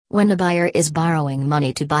When a buyer is borrowing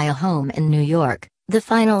money to buy a home in New York, the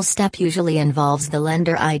final step usually involves the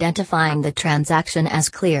lender identifying the transaction as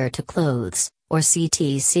clear to close, or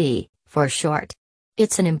CTC, for short.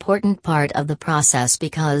 It's an important part of the process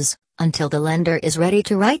because, until the lender is ready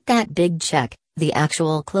to write that big check, the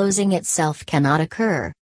actual closing itself cannot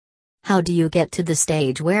occur. How do you get to the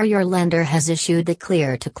stage where your lender has issued the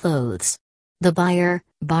clear to close? The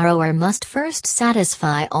borrower must first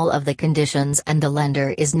satisfy all of the conditions and the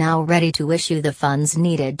lender is now ready to issue the funds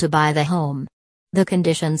needed to buy the home. The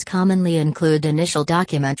conditions commonly include initial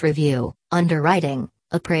document review, underwriting,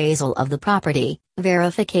 appraisal of the property,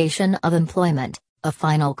 verification of employment, a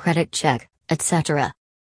final credit check, etc.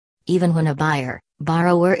 Even when a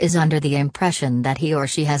borrower is under the impression that he or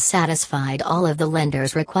she has satisfied all of the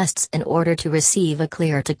lender's requests in order to receive a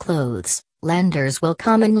clear to close, lenders will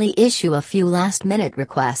commonly issue a few last-minute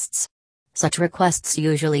requests. Such requests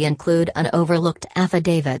usually include an overlooked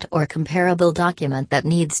affidavit or comparable document that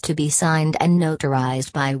needs to be signed and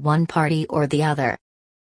notarized by one party or the other.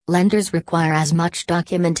 Lenders require as much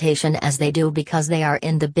documentation as they do because they are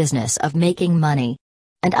in the business of making money.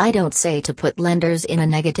 And I don't say to put lenders in a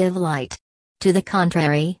negative light. To the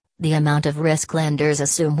contrary, the amount of risk lenders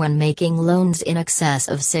assume when making loans in excess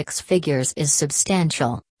of 6 figures is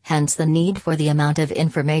substantial, hence the need for the amount of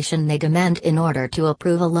information they demand in order to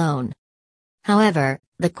approve a loan. However,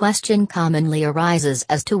 the question commonly arises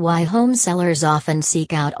as to why home sellers often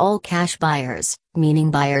seek out all-cash buyers,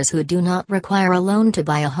 meaning buyers who do not require a loan to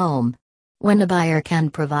buy a home. When a buyer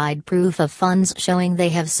can provide proof of funds showing they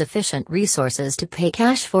have sufficient resources to pay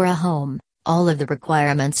cash for a home, all of the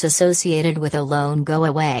requirements associated with a loan go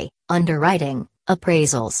away: underwriting,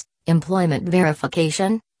 appraisals, employment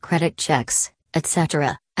verification, credit checks,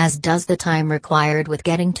 etc., as does the time required with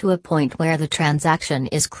getting to a point where the transaction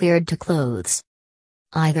is cleared to close.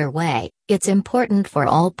 Either way, it's important for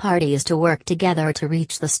all parties to work together to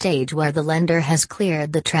reach the stage where the lender has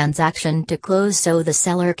cleared the transaction to close so the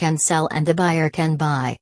seller can sell and the buyer can buy.